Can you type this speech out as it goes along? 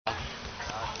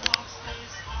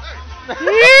The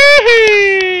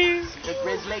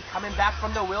grizzly coming back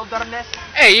from the wilderness.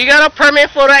 Hey, you got a permit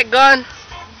for that gun?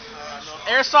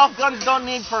 Airsoft guns don't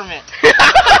need permit.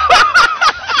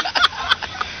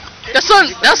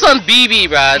 That's on BB,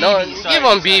 bro. Don't give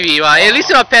on BB, bro. At least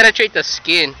it'll penetrate the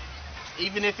skin.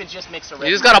 Even if it just makes a red.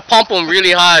 You just gotta pump them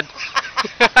really hard.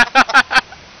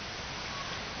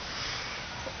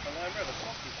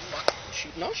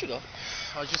 No, she go.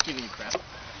 I was just giving you crap.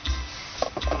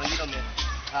 Oh, you don't get.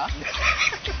 Huh?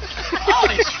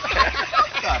 Holy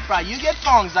shit. Bro, you get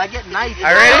thongs, I get knives.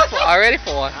 I ready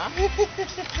for one. Huh?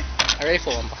 I ready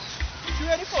for one. You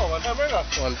ready for one? Hamburger.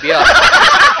 One beer.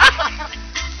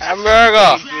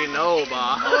 Hamburger. We know,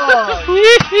 ba.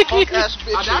 Punk ass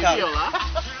bitch. How'd that feel,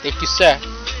 huh? Thank you, sir.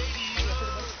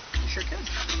 You sure can.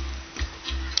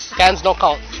 Cans don't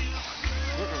count.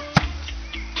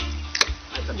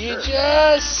 You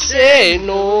just say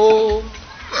no.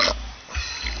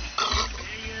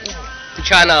 I'm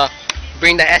trying to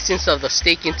bring the essence of the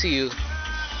steak into you.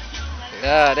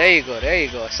 Yeah, there you go, there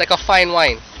you go. It's like a fine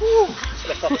wine.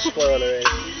 It's like a spoil already.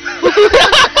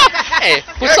 Hey,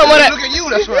 put some of that. Look at you,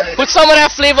 that's right. Put some of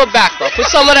that flavor back, bro. Put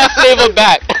some of that flavor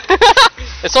back.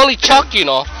 It's only Chuck, you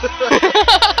know.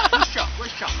 Where's Chuck?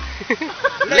 Where's Chuck?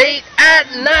 Late at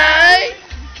night.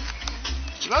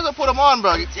 You might as well put them on,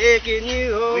 bro. Taking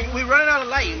you home. We running out of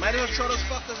light. You might as well throw those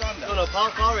fuckers on there. No,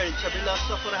 Paul already. Should be last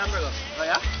stuff for the hamburger. Oh,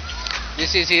 yeah?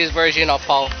 This is his version of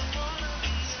Paul.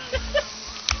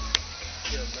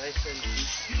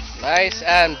 Nice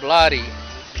and bloody.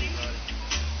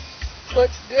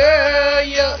 But girl,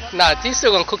 yeah. Nah, he's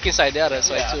still gonna cook inside the other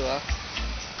side too, huh?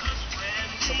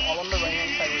 Some all on the right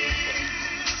hand side of your foot.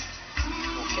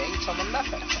 Okay, some on the left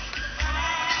hand side.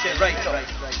 Shit, right.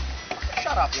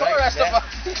 Shut up, Some rest of us.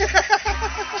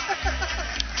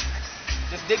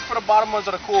 Just dig for the bottom ones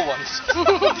or the cool ones.